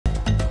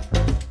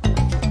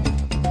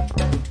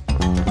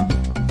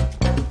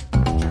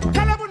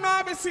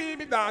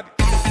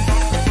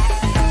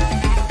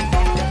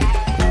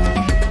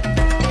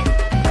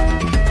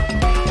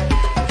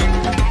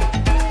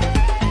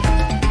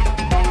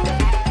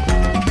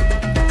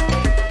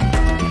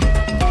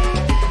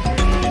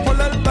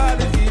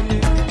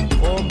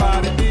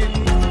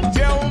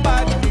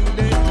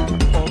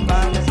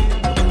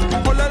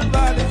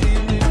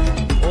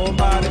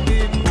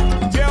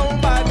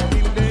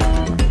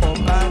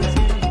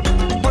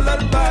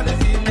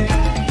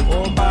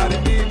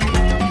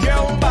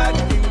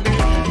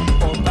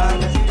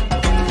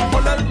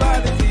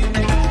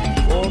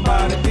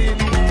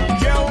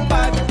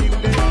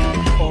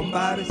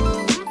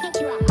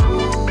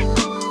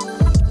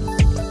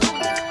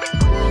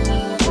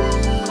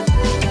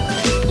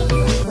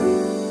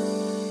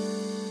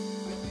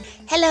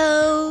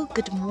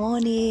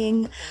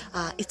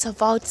It's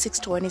about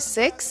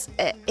 6:26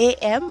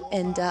 a.m.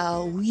 and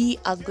we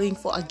are going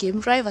for a game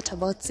drive at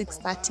about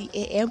 6:30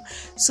 a.m.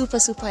 Super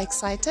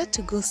excited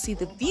to go see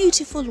the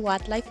beautiful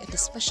wildlife and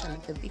especially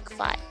the big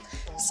five.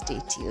 Stay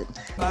tuned.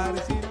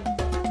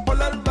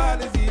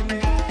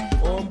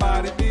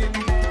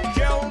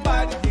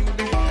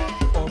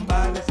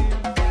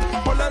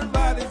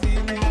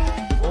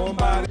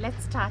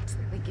 Let's start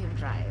the game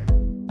drive.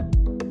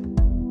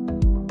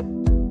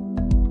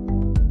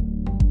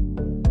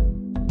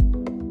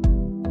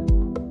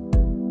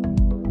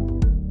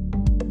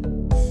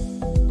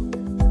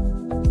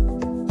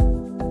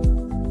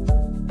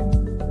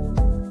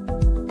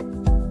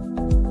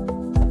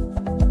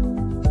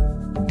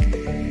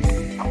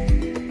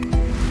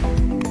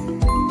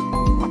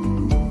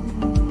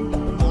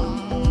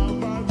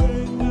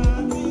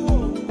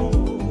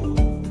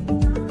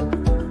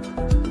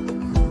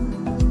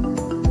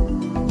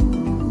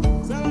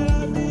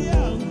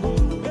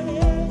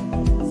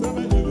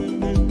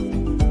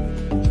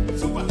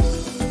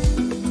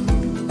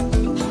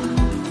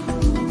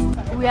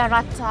 We are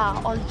at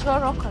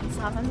Oljoro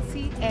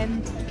Conservancy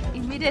and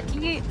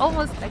immediately,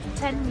 almost like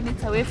 10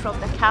 minutes away from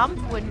the camp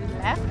when we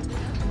left,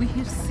 we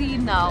have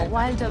seen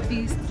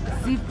wildebeest,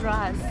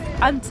 zebras,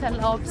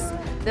 antelopes,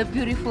 the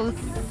beautiful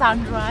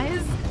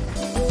sunrise.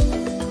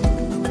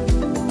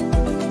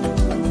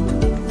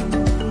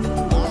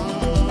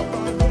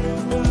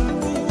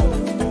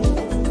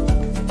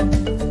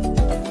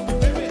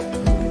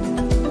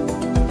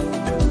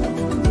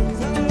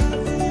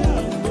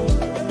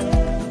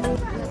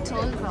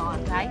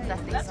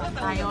 That there's a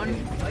lion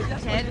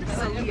ahead,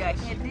 so we are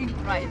heading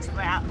right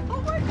where.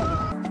 Oh my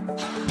god!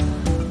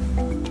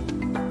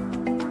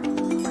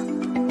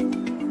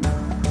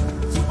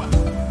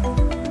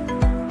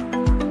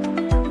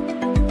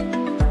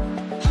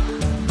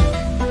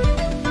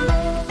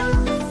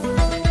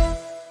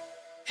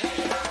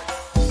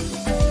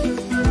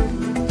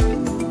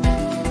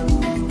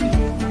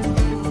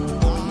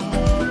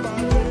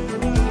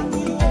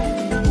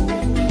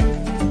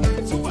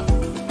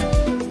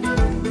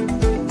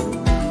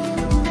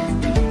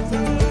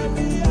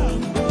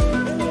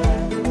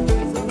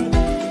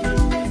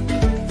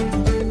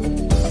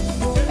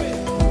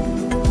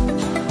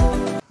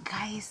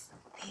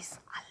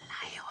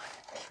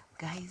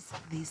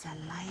 There's a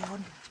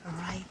lion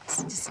right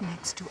just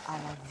next to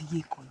our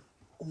vehicle.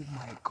 Oh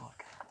my god,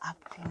 up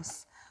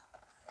close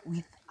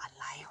with a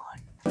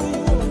lion.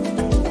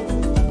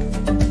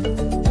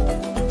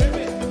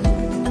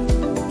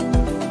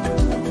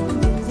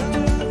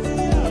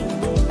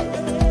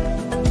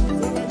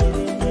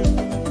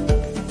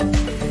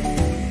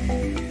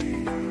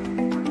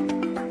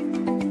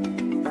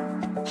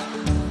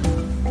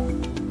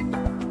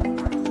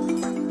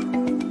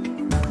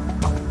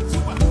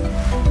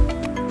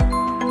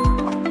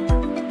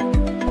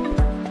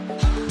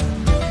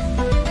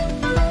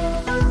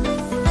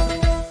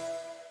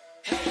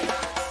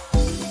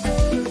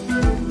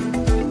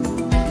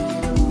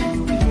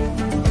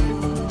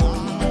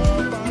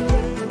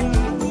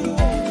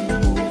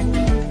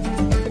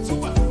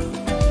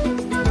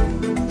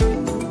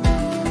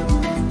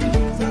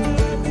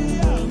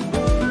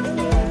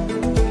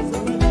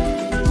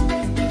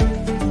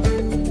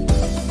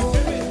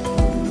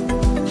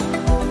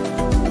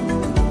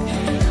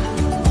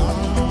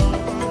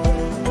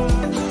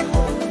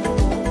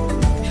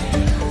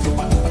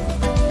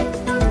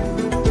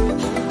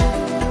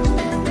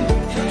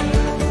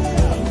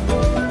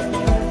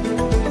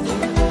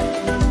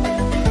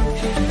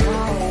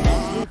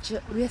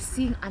 We are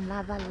seeing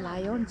another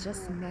lion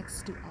just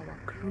next to our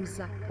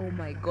cruiser. Oh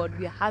my god,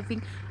 we are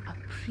having a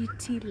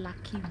pretty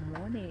lucky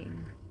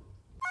morning.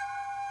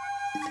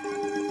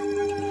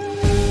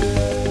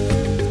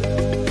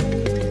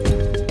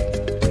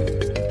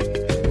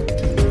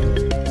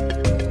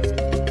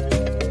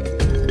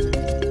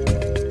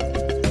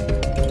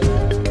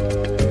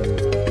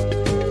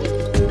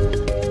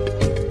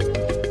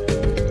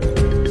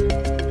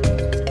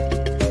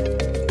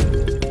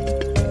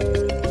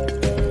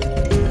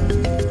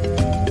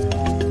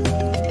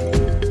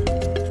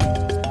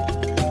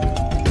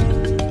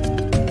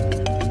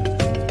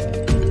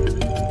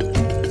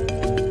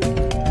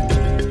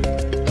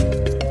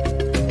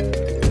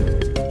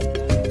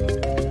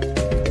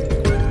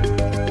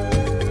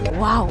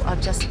 Wow,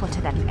 I've just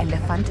spotted an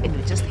elephant and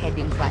we're just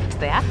heading right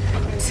there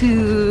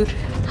to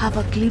have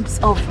a glimpse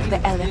of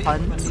the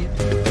elephant.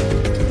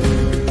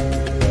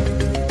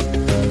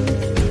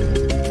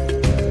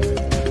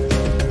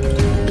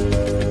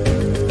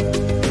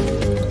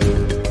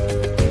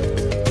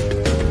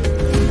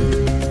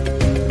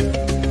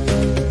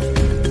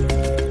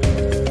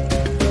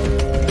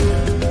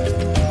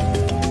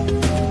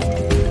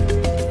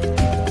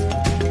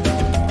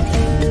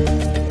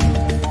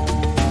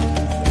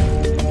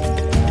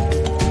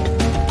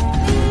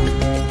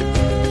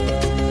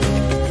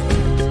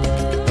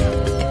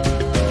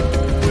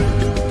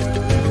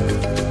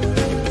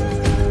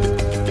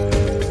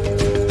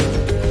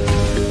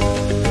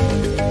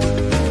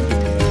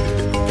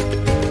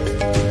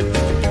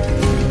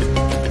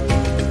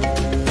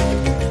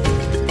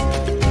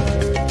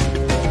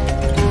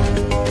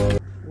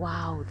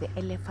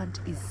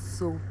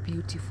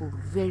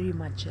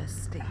 very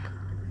majestic.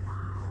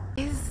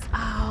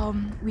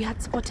 We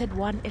had spotted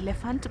one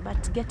elephant,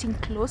 but getting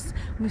close,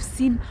 we've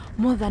seen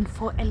more than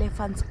 4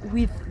 elephants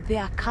with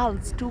their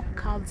calves, 2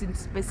 calves in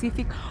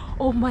specific.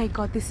 Oh my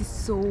god, this is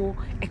so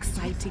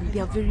exciting. They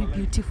are very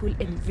beautiful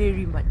and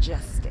very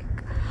majestic.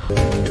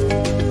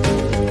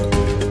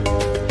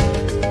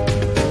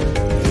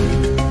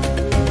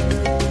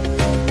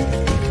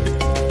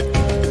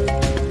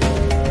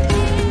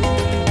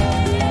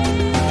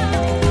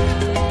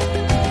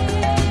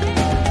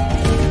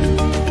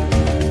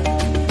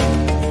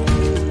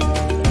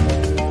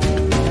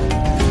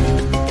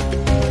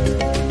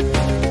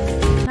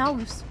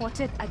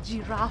 A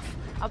giraffe,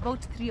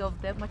 about 3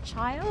 of them, a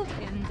child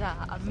and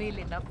a male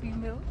and a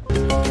female.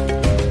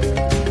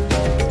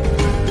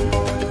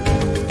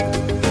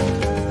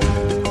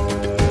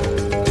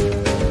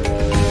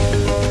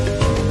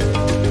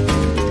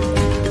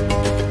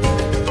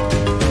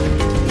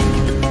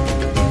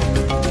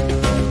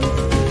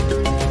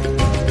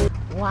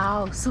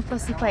 Wow, super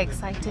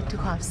excited to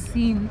have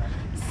seen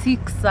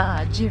 6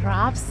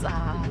 giraffes.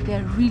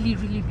 They're really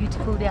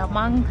beautiful. They're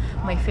among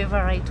my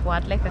favorite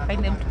wildlife. I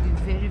find them to be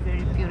very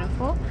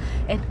beautiful,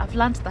 and I've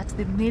learned that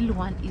the male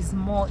one is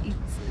more,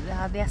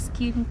 their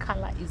skin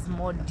color is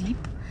more deep.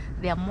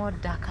 They are more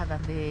darker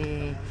than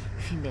the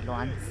female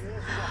ones.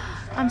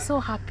 I'm so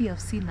happy I've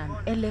seen an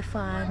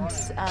elephant,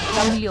 a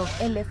family of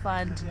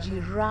elephant,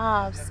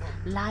 giraffes,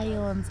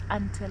 lions,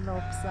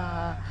 antelopes,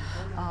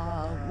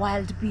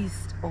 wild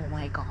beasts. Oh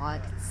my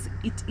god,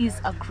 it is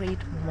a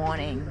great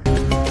morning.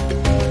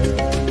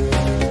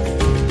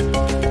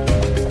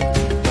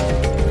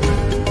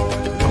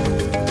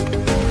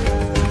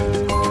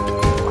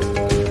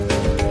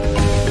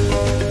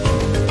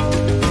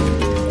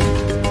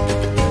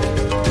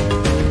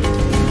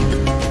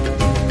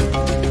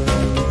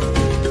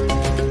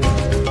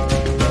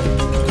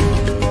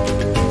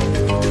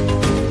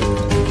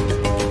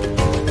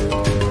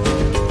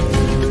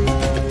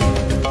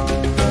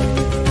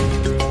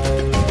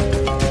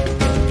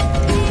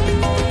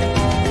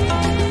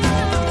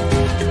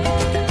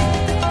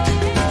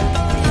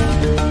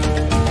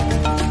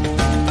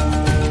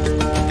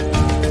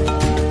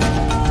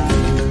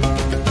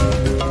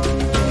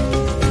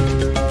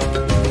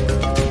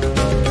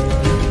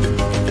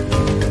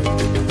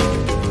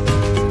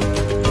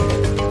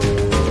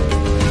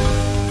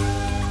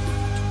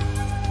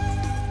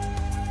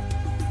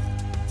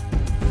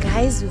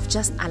 We've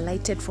just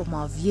alighted from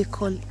our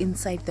vehicle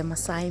inside the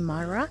Maasai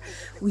Mara.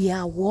 We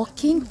are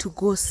walking to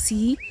go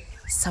see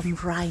some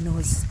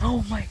rhinos.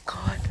 Oh my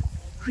god,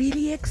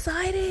 really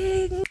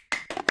exciting!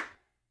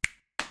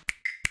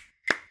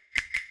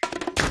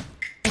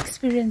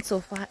 Experience so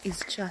far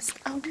is just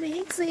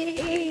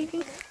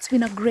amazing. It's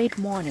been a great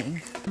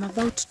morning. I'm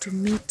about to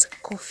meet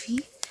Coffee,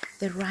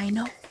 the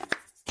rhino.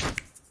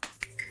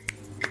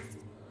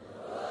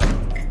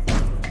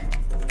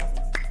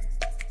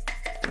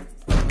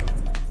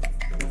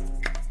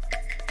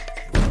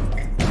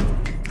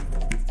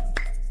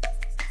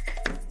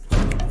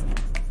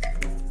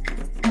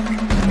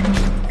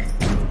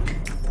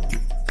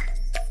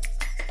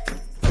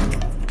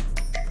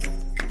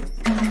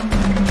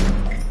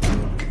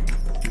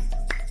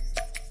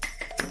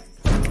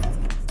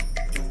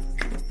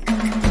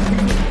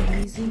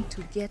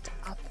 To get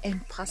up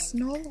and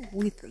personal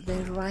with the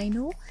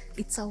rhino.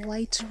 It's a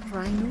white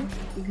rhino.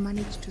 We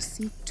managed to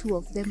see 2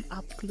 of them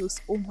up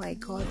close. Oh my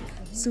god,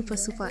 super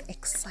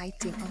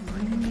exciting.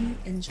 I'm really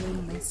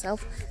enjoying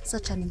myself.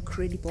 Such an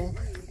incredible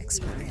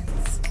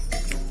experience.